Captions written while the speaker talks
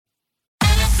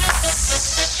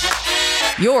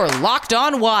You're Locked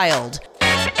On Wild.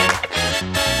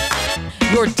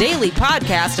 Your daily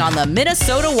podcast on the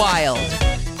Minnesota Wild.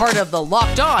 Part of the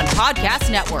Locked On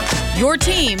Podcast Network. Your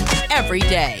team every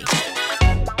day.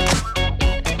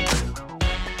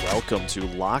 Welcome to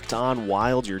Locked On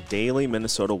Wild, your daily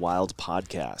Minnesota Wild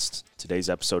podcast. Today's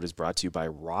episode is brought to you by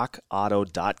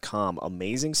RockAuto.com.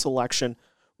 Amazing selection,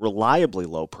 reliably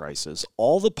low prices,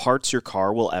 all the parts your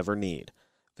car will ever need.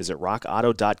 Visit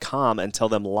RockAuto.com and tell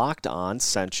them Locked On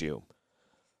sent you.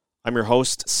 I'm your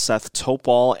host, Seth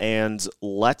Topal, and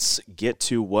let's get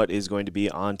to what is going to be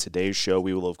on today's show.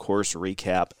 We will, of course,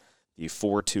 recap the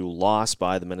 4-2 loss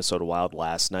by the Minnesota Wild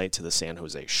last night to the San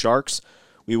Jose Sharks.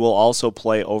 We will also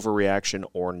play Overreaction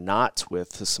or Not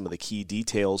with some of the key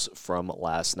details from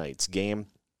last night's game.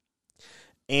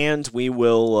 And we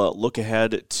will look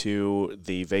ahead to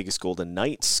the Vegas Golden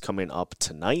Knights coming up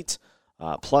tonight.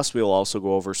 Plus, we will also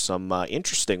go over some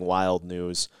interesting Wild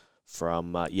news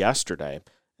from yesterday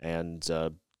and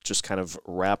just kind of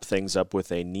wrap things up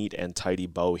with a neat and tidy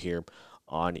bow here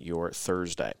on your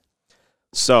Thursday.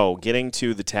 So, getting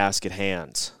to the task at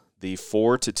hand, the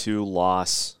 4-2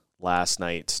 loss last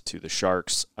night to the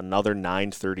Sharks, another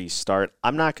 9:30 start.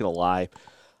 I'm not going to lie,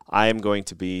 I am going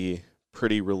to be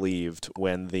pretty relieved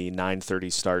when the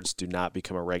 9:30 starts do not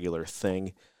become a regular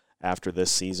thing after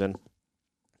this season,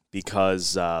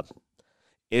 because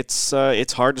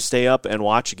it's hard to stay up and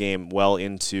watch a game well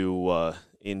into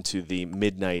the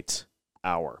midnight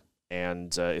hour,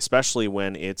 and especially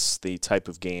when it's the type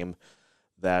of game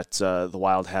that the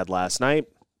Wild had last night.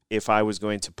 If I was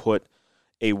going to put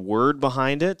a word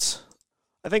behind it,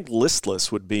 I think listless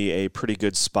would be a pretty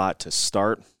good spot to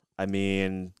start. I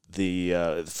mean,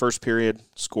 the first period,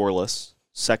 scoreless.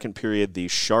 Second period, the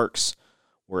Sharks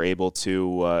were able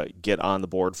to get on the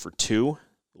board for 2.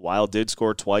 The Wild did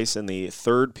score twice in the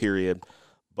third period,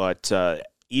 but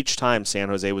each time San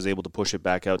Jose was able to push it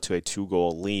back out to a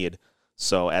 2-goal lead.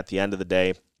 So at the end of the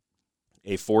day,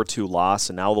 a 4-2 loss,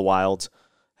 and now the Wild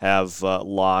have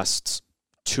lost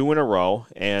 2 in a row.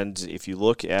 And if you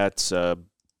look at,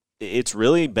 it's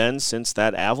really been since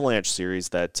that Avalanche series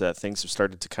that things have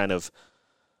started to kind of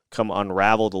come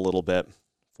unraveled a little bit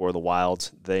for the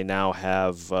Wild. They now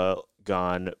have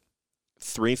gone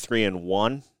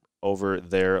 3-3-1 over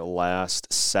their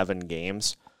last 7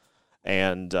 games.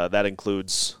 And that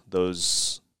includes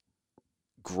those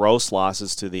gross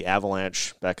losses to the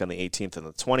Avalanche back on the 18th and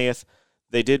the 20th.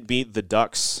 They did beat the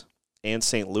Ducks and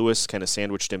St. Louis, kind of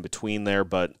sandwiched in between there,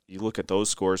 but you look at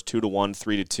those scores, 2-1,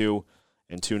 3-2,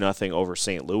 and 2-0 over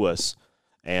St. Louis.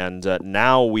 And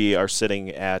now we are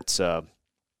sitting at a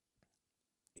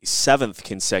 7th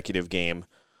consecutive game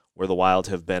where the Wild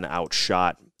have been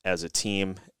outshot as a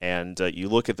team. And you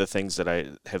look at the things that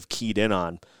I have keyed in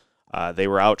on. They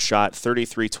were outshot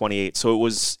 33-28, so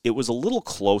it was a little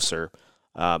closer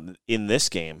in this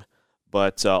game,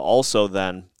 but also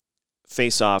then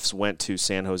faceoffs went to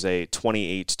San Jose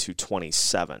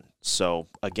 28-27. So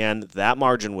again, that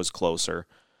margin was closer,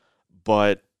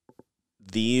 but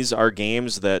these are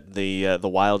games that the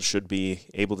Wild should be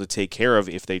able to take care of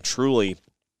if they truly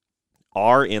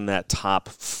are in that top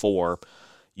 4.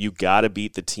 You got to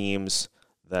beat the teams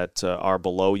that are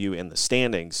below you in the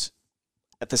standings.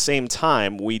 At the same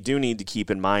time, we do need to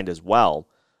keep in mind as well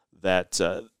that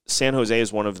San Jose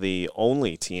is one of the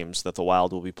only teams that the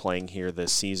Wild will be playing here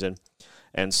this season.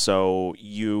 And so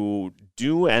you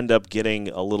do end up getting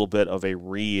a little bit of a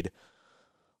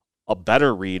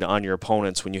better read on your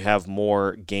opponents when you have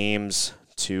more games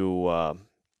to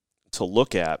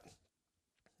look at,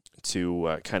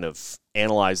 to kind of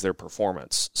analyze their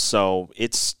performance. So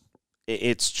it's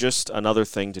just another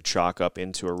thing to chalk up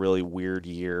into a really weird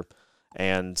year.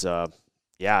 And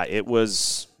it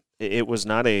was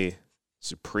not a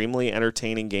supremely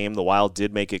entertaining game. The Wild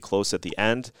did make it close at the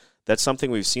end. That's something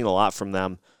we've seen a lot from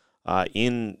them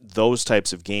in those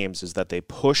types of games, is that they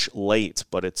push late,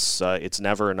 but it's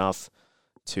never enough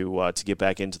to get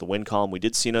back into the win column. We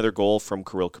did see another goal from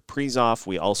Kirill Kaprizov.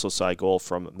 We also saw a goal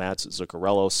from Mats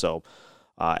Zuccarello. So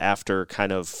after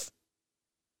kind of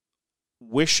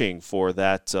wishing for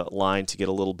that line to get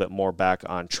a little bit more back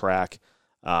on track,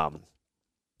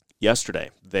 yesterday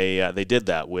they did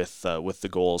that with the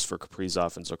goals for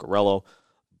Kaprizov and Zuccarello.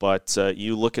 But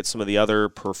you look at some of the other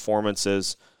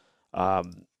performances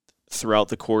throughout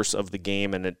the course of the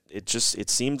game, and it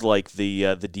seemed like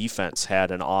the defense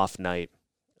had an off night,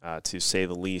 to say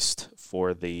the least,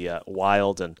 for the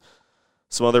Wild. And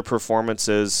some other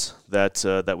performances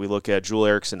that we look at, Joel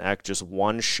Eriksson Ek, just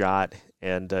one shot,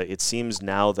 and it seems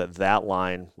now that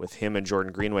line with him and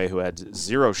Jordan Greenway, who had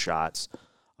 0 shots,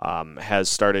 has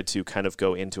started to kind of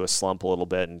go into a slump a little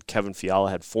bit, and Kevin Fiala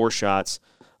had 4 shots,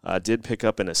 did pick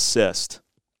up an assist,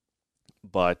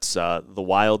 but the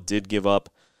Wild did give up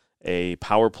a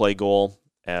power play goal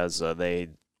as they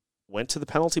went to the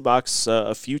penalty box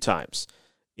a few times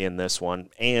in this one,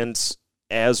 and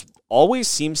as always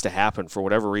seems to happen for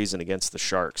whatever reason against the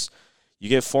Sharks, you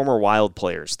get former Wild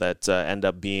players that end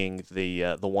up being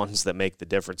the ones that make the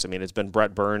difference. I mean, it's been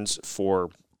Brett Burns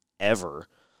forever,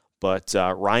 but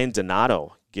Ryan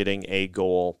Donato getting a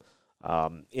goal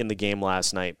in the game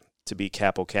last night to beat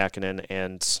Kaapo Kähkönen,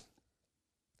 and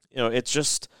it's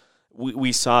just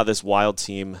we saw this Wild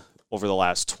team over the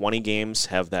last 20 games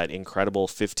have that incredible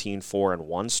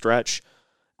 15-4-1 stretch,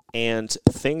 and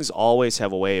things always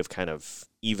have a way of kind of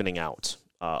evening out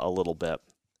a little bit.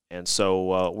 And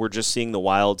so we're just seeing the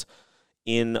Wild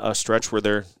in a stretch where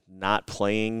they're not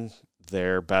playing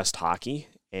their best hockey,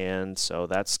 and so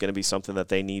that's going to be something that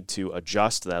they need to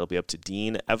adjust. That'll be up to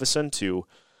Dean Evason to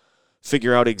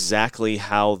figure out exactly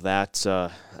how that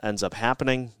ends up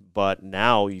happening. But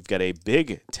now you've got a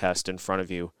big test in front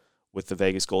of you with the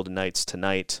Vegas Golden Knights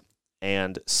tonight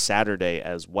and Saturday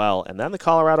as well, and then the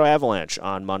Colorado Avalanche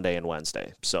on Monday and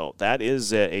Wednesday. So that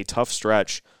is a tough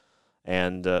stretch,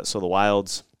 and so the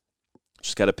Wilds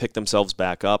just got to pick themselves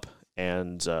back up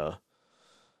and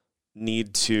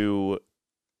need to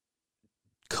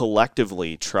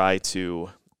collectively try to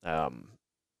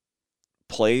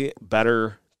play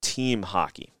better team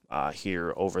hockey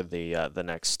here over the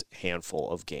next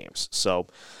handful of games. So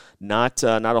not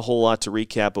a whole lot to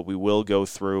recap, but we will go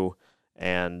through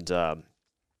and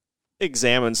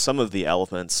examine some of the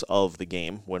elements of the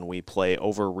game when we play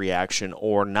Overreaction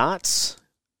or Not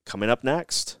coming up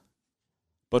next.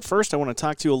 But first, I want to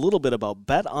talk to you a little bit about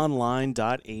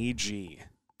betonline.ag.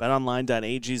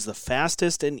 BetOnline.ag is the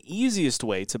fastest and easiest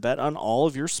way to bet on all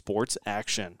of your sports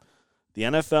action. The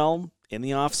NFL in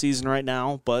the offseason right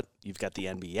now, but you've got the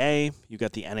NBA, you've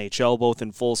got the NHL both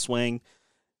in full swing,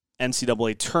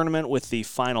 NCAA tournament with the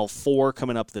Final Four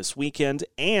coming up this weekend,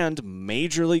 and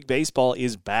Major League Baseball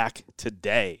is back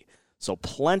today. So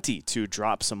plenty to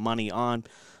drop some money on.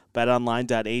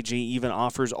 BetOnline.ag even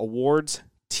offers awards,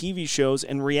 TV shows,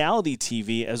 and reality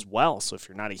TV as well. So if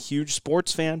you're not a huge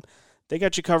sports fan, they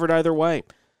got you covered either way.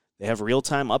 They have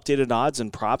real-time updated odds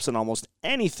and props on almost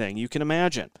anything you can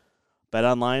imagine.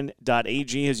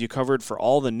 BetOnline.ag has you covered for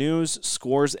all the news,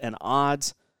 scores, and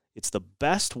odds. It's the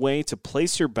best way to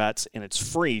place your bets, and it's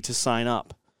free to sign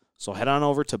up. So head on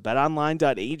over to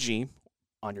betonline.ag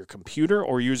on your computer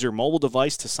or use your mobile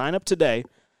device to sign up today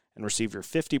and receive your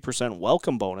 50%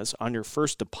 welcome bonus on your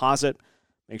first deposit.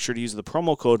 Make sure to use the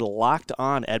promo code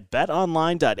LOCKEDON at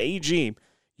betonline.ag,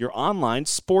 your online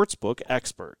sportsbook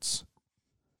experts.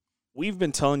 We've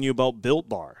been telling you about Built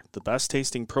Bar, the best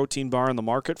tasting protein bar in the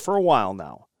market for a while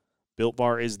now. Built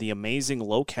Bar is the amazing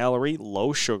low-calorie,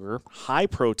 low-sugar,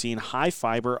 high-protein,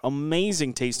 high-fiber,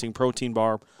 amazing tasting protein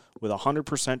bar with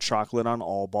 100% chocolate on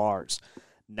all bars.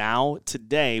 Now,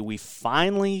 today, we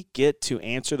finally get to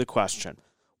answer the question,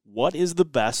 what is the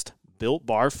best Built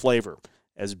Bar flavor?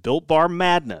 As Built Bar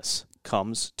madness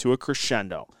comes to a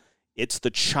crescendo. It's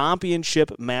the championship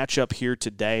matchup here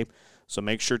today, so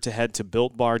make sure to head to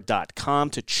BuiltBar.com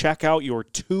to check out your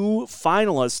 2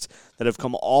 finalists that have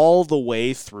come all the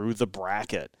way through the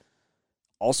bracket.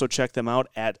 Also check them out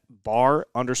at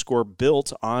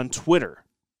bar_built on Twitter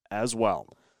as well.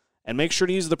 And make sure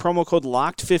to use the promo code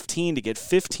LOCKED15 to get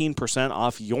 15%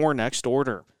 off your next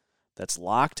order. That's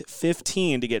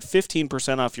LOCKED15 to get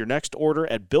 15% off your next order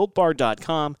at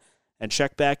BuiltBar.com, and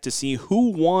check back to see who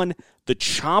won the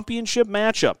championship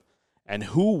matchup and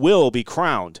who will be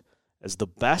crowned as the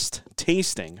best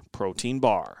tasting protein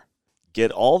bar.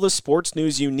 Get all the sports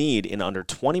news you need in under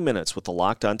 20 minutes with the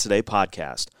Locked On Today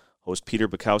podcast. Host Peter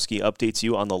Bukowski updates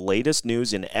you on the latest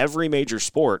news in every major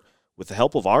sport with the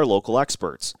help of our local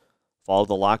experts. Follow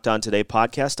the Locked On Today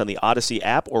podcast on the Odyssey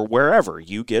app or wherever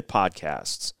you get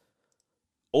podcasts.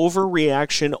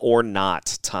 Overreaction or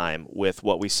not time with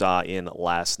what we saw in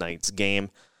last night's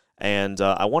game. And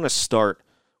I want to start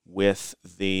with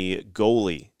the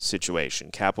goalie situation.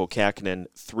 Kaapo Kähkönen,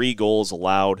 3 goals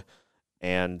allowed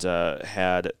and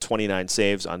had 29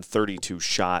 saves on 32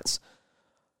 shots.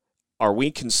 Are we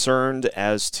concerned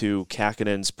as to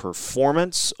Kähkönen's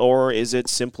performance, or is it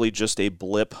simply just a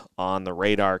blip on the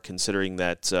radar, considering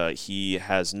that he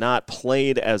has not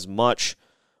played as much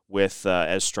with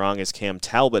as strong as Cam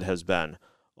Talbot has been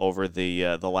over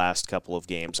the last couple of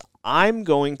games? I'm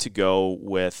going to go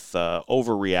with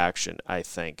overreaction, I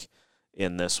think,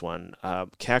 in this one.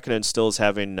 Kähkönen still is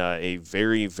having a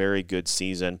very, very good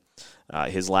season.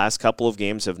 His last couple of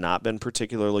games have not been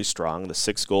particularly strong. The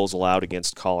 6 goals allowed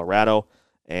against Colorado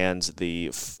and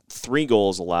the 3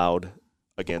 goals allowed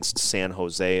against San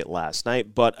Jose last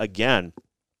night. But again,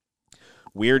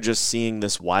 we're just seeing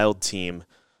this Wild team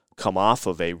come off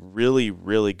of a really,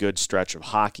 really good stretch of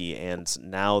hockey, and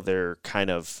now they're kind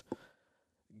of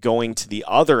going to the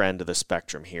other end of the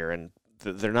spectrum here, and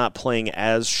they're not playing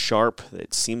as sharp.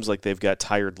 It seems like they've got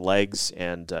tired legs,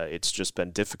 and it's just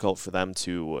been difficult for them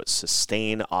to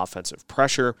sustain offensive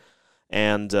pressure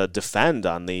and defend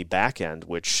on the back end,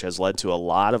 which has led to a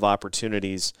lot of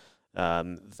opportunities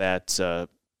that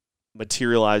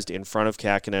materialized in front of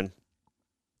Kähkönen,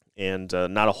 and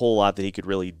not a whole lot that he could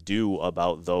really do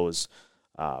about those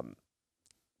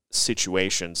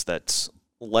situations that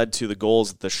led to the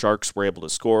goals that the Sharks were able to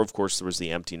score. Of course, there was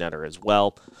the empty netter as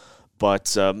well.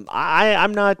 But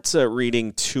I'm not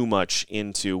reading too much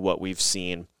into what we've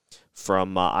seen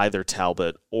from either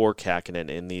Talbot or Kähkönen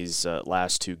in these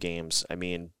last 2 games. I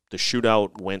mean, the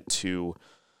shootout went to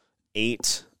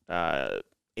 8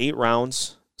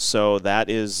 rounds. So that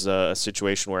is a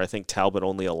situation where I think Talbot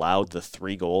only allowed the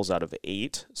 3 goals out of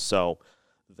 8. So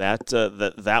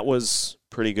that was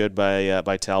pretty good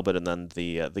by Talbot, and then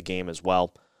the game as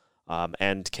well.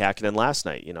 And Kähkönen last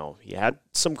night, he had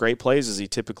some great plays as he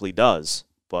typically does,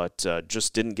 but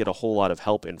just didn't get a whole lot of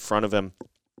help in front of him,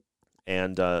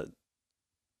 and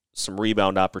some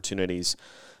rebound opportunities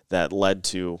that led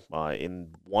to, in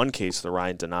one case, the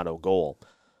Ryan Donato goal.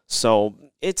 So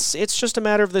it's just a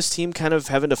matter of this team kind of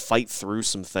having to fight through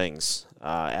some things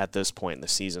at this point in the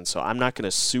season. So I'm not going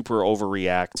to super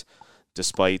overreact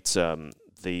despite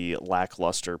the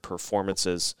lackluster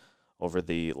performances over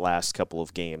the last couple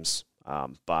of games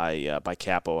by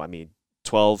Capo. I mean,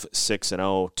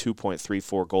 12-6-0,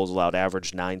 2.34 goals allowed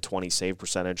average, .920 save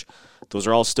percentage. Those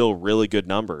are all still really good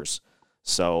numbers.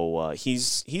 So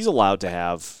he's allowed to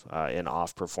have an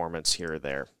off performance here or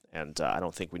there. And I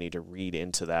don't think we need to read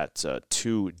into that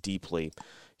too deeply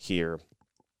here,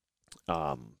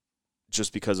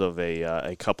 just because of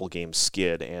a couple game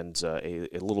skid and a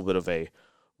little bit of a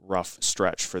rough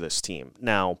stretch for this team.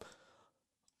 Now,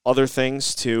 other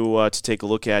things to take a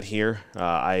look at here,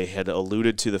 I had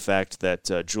alluded to the fact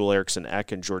that Joel Eriksson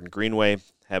Ek and Jordan Greenway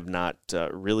have not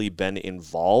really been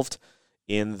involved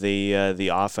in the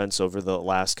offense over the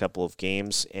last couple of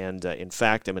games. And in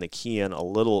fact, I'm going to key in a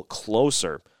little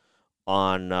closer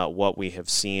on what we have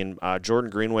seen.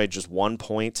 Jordan Greenway just 1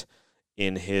 point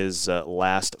in his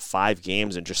last 5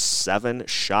 games and just 7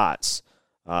 shots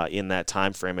in that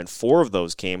time frame, and 4 of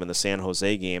those came in the San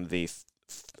Jose game, the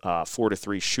 4-3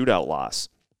 shootout loss.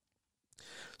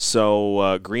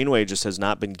 So Greenway just has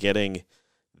not been getting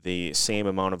the same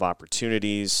amount of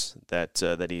opportunities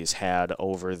that he's had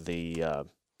over the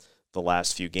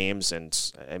last few games. And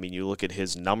I mean, you look at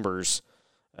his numbers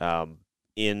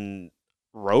in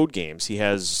road games, he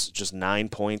has just 9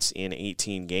 points in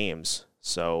 18 games.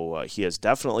 So he has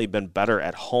definitely been better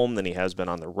at home than he has been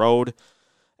on the road.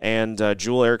 And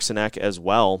Joel Eriksson Ek as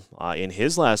well. In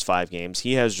his last 5 games,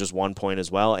 he has just 1 point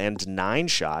as well and 9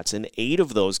 shots, and 8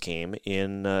 of those came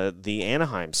in the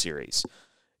Anaheim series,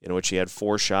 in which he had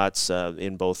 4 shots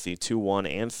in both the 2-1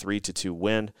 and 3-2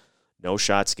 win. No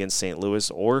shots against St. Louis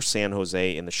or San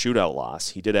Jose in the shootout loss.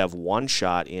 He did have 1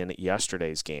 shot in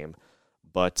yesterday's game.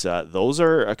 But those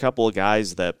are a couple of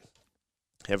guys that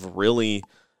have really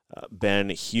been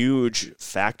huge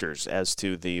factors as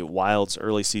to the Wild's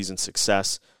early season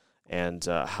success and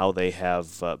how they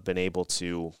have been able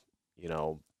to,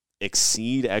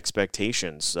 exceed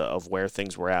expectations of where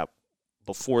things were at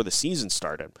before the season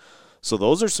started. So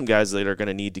those are some guys that are going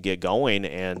to need to get going.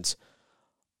 And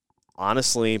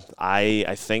honestly,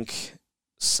 I think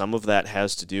some of that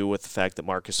has to do with the fact that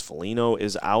Marcus Foligno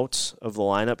is out of the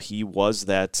lineup. He was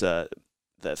that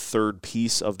third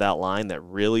piece of that line that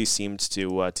really seemed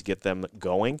to get them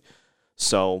going.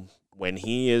 So when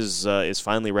he is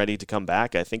finally ready to come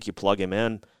back, I think you plug him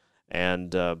in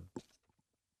and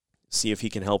see if he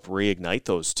can help reignite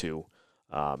those two,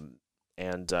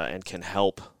 and can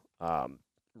help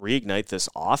reignite this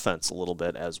offense a little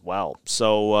bit as well.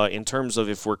 So in terms of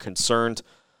if we're concerned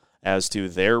as to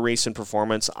their recent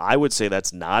performance, I would say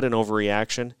that's not an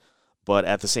overreaction. But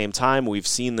at the same time, we've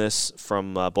seen this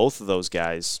from both of those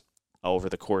guys over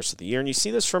the course of the year. And you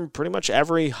see this from pretty much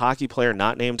every hockey player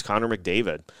not named Connor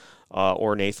McDavid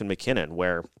or Nathan MacKinnon,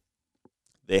 where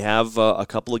they have a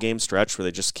couple of game stretch where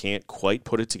they just can't quite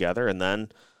put it together. And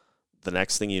then the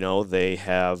next thing you know, they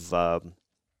have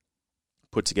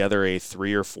put together a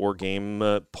 3 or 4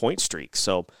 game point streak.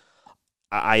 So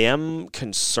I am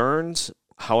concerned.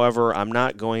 However, I'm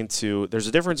not going to – there's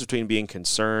a difference between being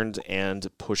concerned and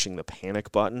pushing the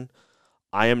panic button.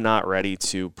 I am not ready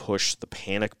to push the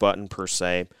panic button per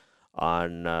se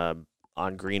on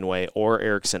Greenway or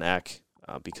Eriksson Ek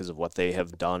because of what they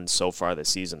have done so far this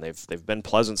season. They've been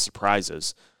pleasant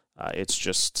surprises. It's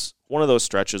just one of those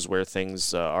stretches where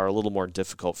things are a little more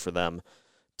difficult for them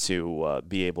to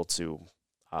be able to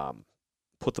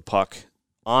put the puck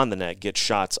on the net, get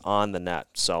shots on the net.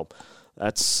 So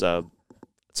that's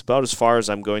it's about as far as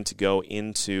I'm going to go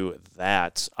into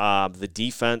that. The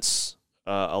defense,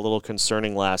 a little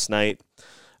concerning last night.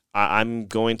 I'm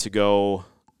going to go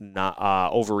not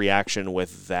overreaction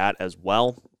with that as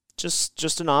well.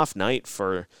 Just an off night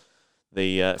for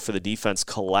the defense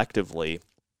collectively.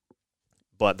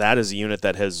 But that is a unit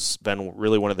that has been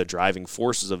really one of the driving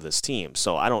forces of this team.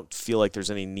 So I don't feel like there's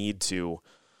any need to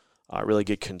really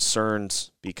get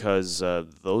concerned because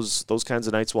those kinds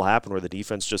of nights will happen where the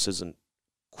defense just isn't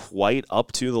quite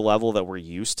up to the level that we're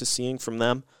used to seeing from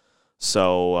them.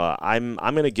 So I'm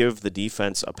going to give the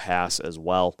defense a pass as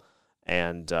well,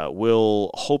 and we'll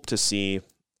hope to see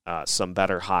some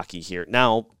better hockey here.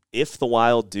 Now, if the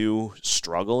Wild do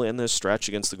struggle in this stretch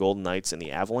against the Golden Knights and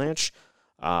the Avalanche,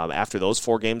 after those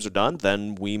 4 games are done,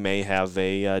 then we may have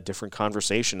a different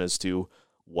conversation as to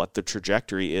what the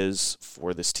trajectory is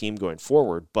for this team going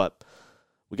forward. But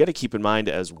we got to keep in mind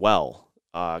as well,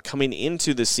 coming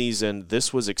into the season,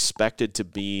 this was expected to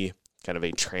be kind of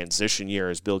a transition year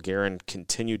as Bill Guerin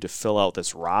continued to fill out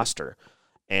this roster.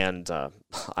 And,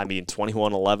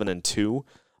 21-11-2,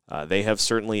 they have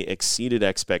certainly exceeded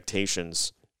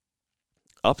expectations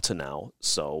up to now.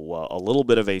 So a little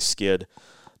bit of a skid.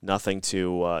 Nothing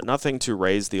to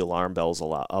raise the alarm bells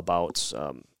about,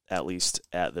 at least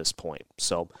at this point.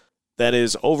 So that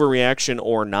is overreaction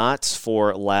or not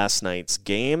for last night's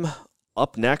game.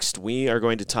 Up next, we are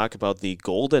going to talk about the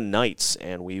Golden Knights,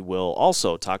 and we will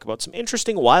also talk about some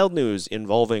interesting Wild news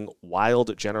involving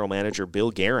Wild general manager Bill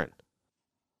Guerin.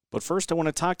 But first, I want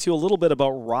to talk to you a little bit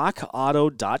about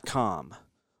RockAuto.com.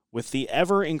 With the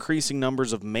ever-increasing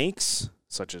numbers of makes,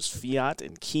 such as Fiat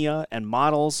and Kia, and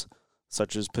models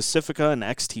such as Pacifica and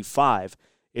XT5,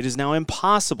 it is now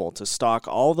impossible to stock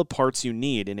all the parts you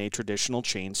need in a traditional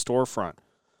chain storefront.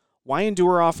 Why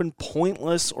endure often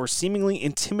pointless or seemingly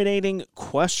intimidating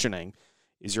questioning?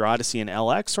 Is your Odyssey an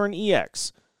LX or an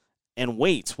EX? And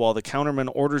wait while the counterman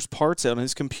orders parts on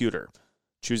his computer,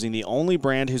 choosing the only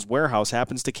brand his warehouse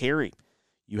happens to carry.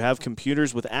 You have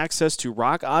computers with access to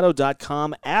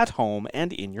RockAuto.com at home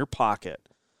and in your pocket.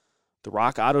 The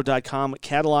RockAuto.com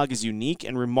catalog is unique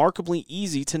and remarkably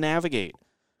easy to navigate.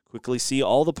 Quickly see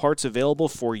all the parts available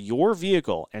for your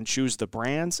vehicle and choose the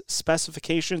brands,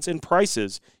 specifications, and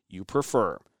prices you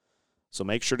prefer. So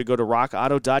make sure to go to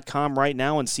RockAuto.com right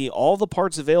now and see all the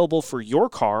parts available for your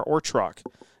car or truck.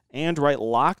 And write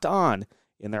Locked On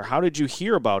in their How Did You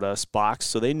Hear About Us box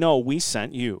so they know we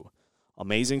sent you.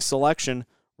 Amazing selection,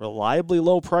 reliably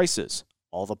low prices,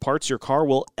 all the parts your car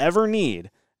will ever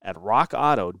need at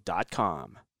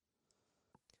RockAuto.com.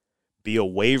 Be a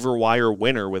waiver wire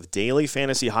winner with daily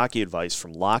fantasy hockey advice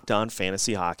from Locked On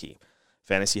Fantasy Hockey.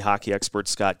 Fantasy hockey expert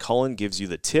Scott Cullen gives you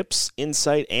the tips,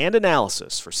 insight, and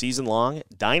analysis for season-long,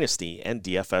 dynasty, and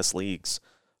DFS leagues.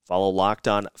 Follow Locked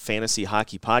On Fantasy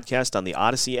Hockey Podcast on the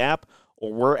Odyssey app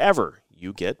or wherever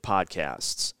you get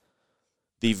podcasts.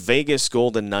 The Vegas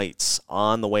Golden Knights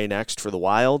on the way next for the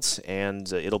Wilds,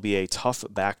 and it'll be a tough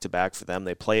back-to-back for them.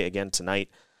 They play again tonight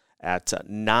at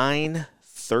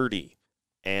 9:30.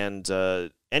 And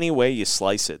any way you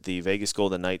slice it, the Vegas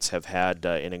Golden Knights have had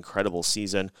an incredible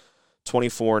season,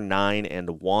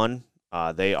 24-9-1.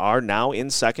 They are now in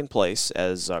second place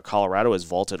as Colorado has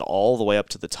vaulted all the way up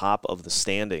to the top of the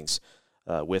standings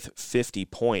with 50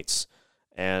 points.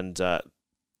 And that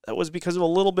was because of a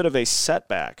little bit of a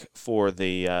setback for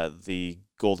the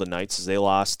Golden Knights as they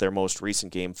lost their most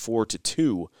recent game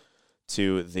 4-2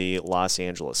 to the Los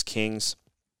Angeles Kings.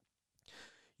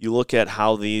 You look at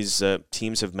how these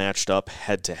teams have matched up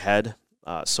head-to-head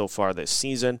so far this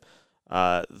season.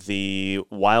 The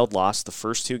Wild lost the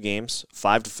first 2 games,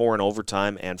 5-4 in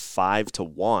overtime and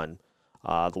 5-1.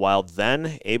 The Wild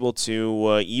then able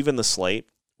to even the slate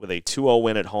with a 2-0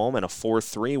 win at home and a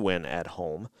 4-3 win at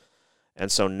home.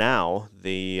 And so now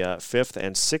the 5th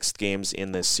and 6th games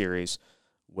in this series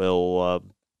we'll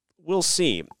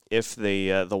see if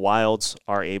the Wilds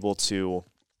are able to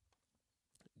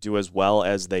do as well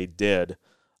as they did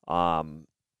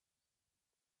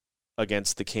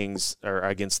against the Kings, or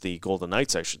against the Golden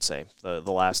Knights, I should say, the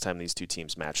last time these two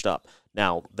teams matched up.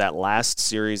 Now, that last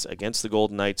series against the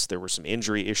Golden Knights, there were some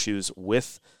injury issues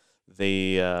with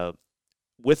the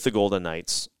Golden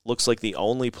Knights. Looks like the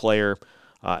only player,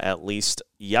 at least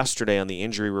yesterday on the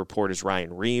injury report, is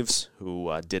Ryan Reeves,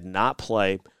 who did not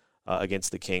play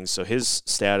against the Kings. So his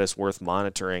status worth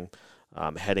monitoring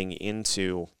heading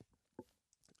into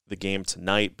the game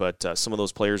tonight. But some of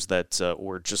those players that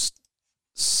were just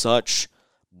such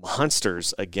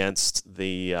monsters against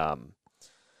the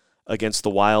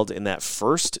Wild in that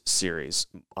first series,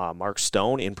 Mark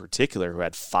Stone in particular, who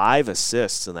had 5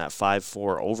 assists in that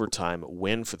 5-4 overtime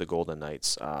win for the Golden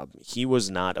Knights. He was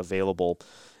not available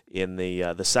in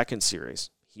the second series.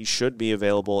 He should be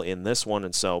available in this one,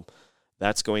 and so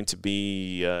that's going to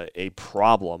be a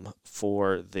problem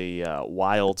for the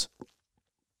Wild.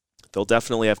 They'll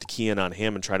definitely have to key in on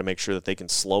him and try to make sure that they can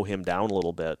slow him down a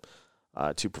little bit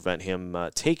to prevent him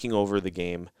taking over the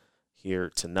game here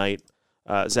tonight.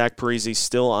 Zach Parise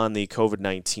still on the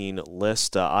COVID-19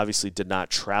 list. Obviously did not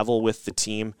travel with the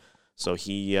team, so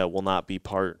he will not be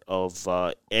part of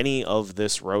any of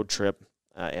this road trip.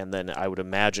 And then I would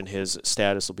imagine his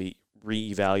status will be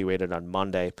reevaluated on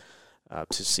Monday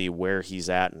to see where he's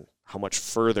at and how much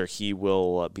further he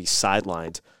will be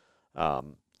sidelined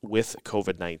with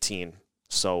COVID-19.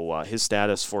 So his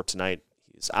status for tonight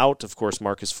is out. Of course,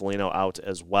 Marcus Foligno out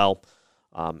as well.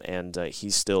 And he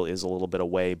still is a little bit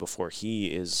away before he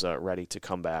is ready to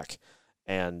come back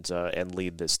and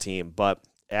lead this team. But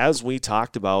as we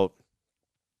talked about,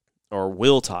 or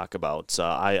will talk about,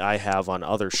 I have on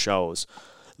other shows,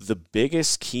 the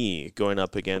biggest key going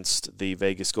up against the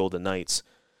Vegas Golden Knights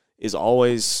is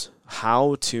always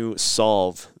how to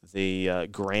solve the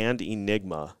grand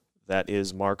enigma that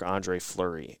is Marc-Andre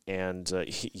Fleury. And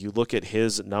you look at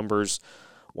his numbers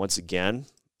once again,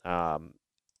 a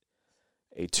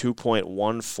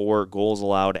 2.14 goals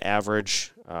allowed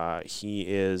average. He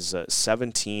is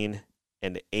 17-8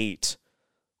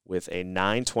 with a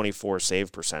 .924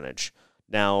 save percentage.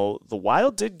 Now, the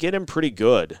Wild did get him pretty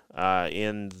good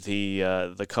in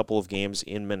the couple of games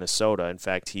in Minnesota. In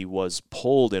fact, he was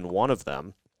pulled in one of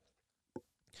them.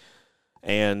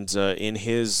 And in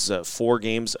his 4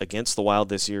 games against the Wild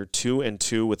this year,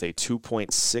 2-2 with a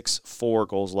 2.64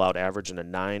 goals allowed average and a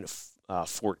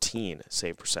 .914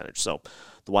 save percentage. So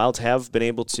the Wild have been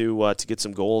able to get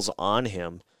some goals on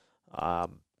him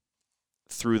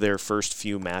through their first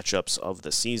few matchups of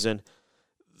the season.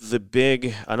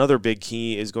 Another big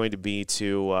key is going to be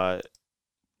to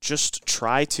just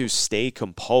try to stay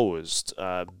composed.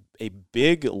 A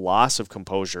big loss of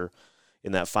composure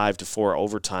in that 5-4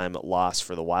 overtime loss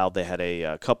for the Wild. They had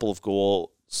a couple goal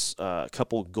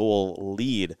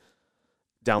lead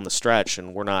down the stretch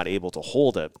and were not able to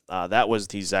hold it. That was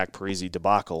the Zach Parise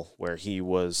debacle, where he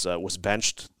was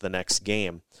benched the next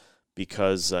game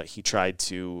because he tried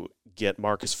to get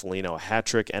Marcus Foligno a hat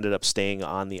trick, ended up staying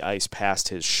on the ice past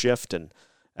his shift, and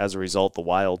as a result, the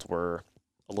Wild were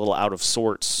a little out of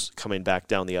sorts coming back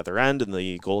down the other end, and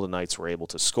the Golden Knights were able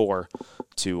to score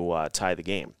to tie the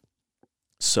game.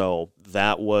 So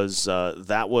that was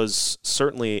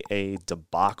certainly a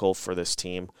debacle for this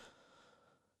team,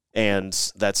 and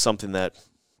that's something that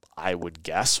I would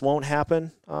guess won't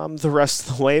happen the rest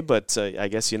of the way, but I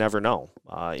guess you never know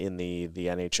in the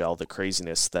NHL, the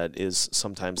craziness that is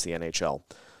sometimes the NHL.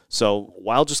 So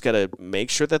Wild just got to make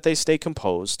sure that they stay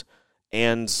composed,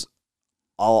 and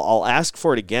I'll ask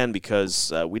for it again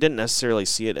because we didn't necessarily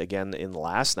see it again in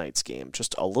last night's game.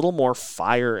 Just a little more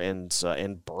fire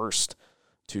and burst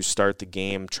to start the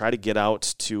game. Try to get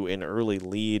out to an early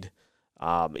lead.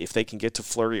 If they can get to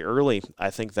Fleury early, I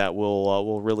think that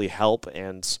will really help,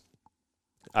 and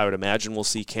I would imagine we'll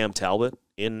see Cam Talbot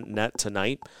in net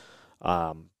tonight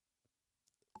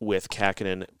with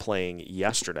Kähkönen playing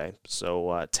yesterday.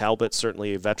 So Talbot,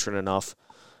 certainly a veteran enough,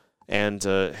 and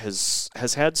has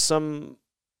had some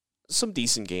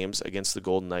decent games against the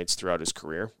Golden Knights throughout his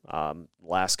career.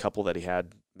 Last couple that he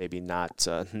had, maybe not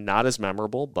as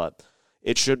memorable, but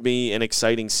it should be an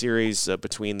exciting series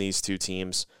between these two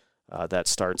teams. That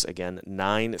starts, again,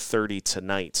 9:30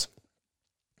 tonight.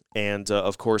 And,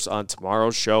 of course, on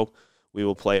tomorrow's show, we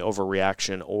will play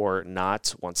Overreaction or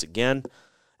Not once again.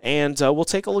 And we'll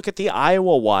take a look at the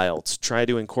Iowa Wild, try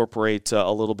to incorporate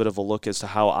a little bit of a look as to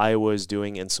how Iowa is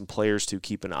doing and some players to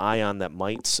keep an eye on that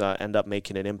might end up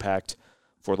making an impact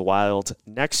for the Wild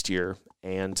next year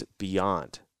and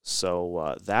beyond.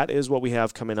 So that is what we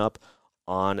have coming up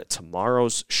on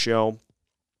tomorrow's show.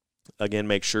 Again,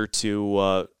 make sure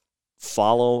to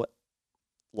follow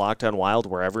Locked On Wild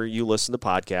wherever you listen to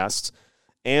podcasts,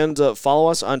 and follow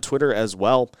us on Twitter as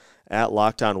well at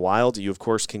Locked On Wild. You, of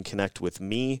course, can connect with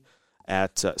me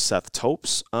at Seth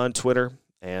Topes on Twitter,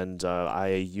 and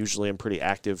I usually am pretty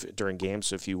active during games,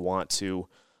 so if you want to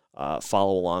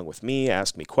follow along with me,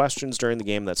 ask me questions during the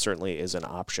game, that certainly is an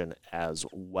option as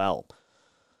well.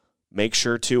 Make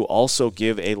sure to also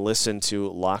give a listen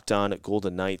to Locked On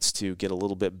Golden Knights to get a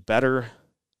little bit better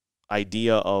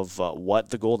idea of what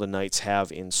the Golden Knights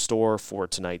have in store for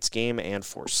tonight's game and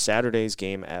for Saturday's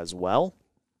game as well.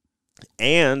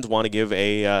 And want to give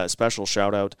a special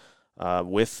shout-out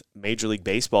with Major League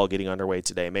Baseball getting underway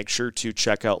today. Make sure to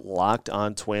check out Locked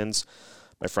On Twins.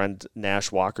 My friend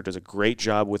Nash Walker does a great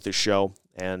job with the show,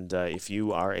 and if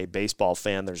you are a baseball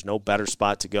fan, there's no better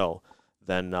spot to go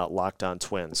than Locked On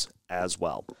Twins as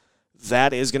well.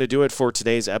 That is going to do it for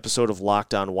today's episode of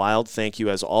Locked On Wild. Thank you,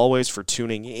 as always, for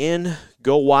tuning in.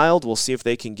 Go Wild. We'll see if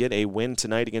they can get a win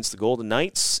tonight against the Golden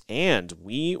Knights, and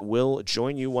we will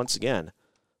join you once again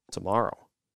tomorrow.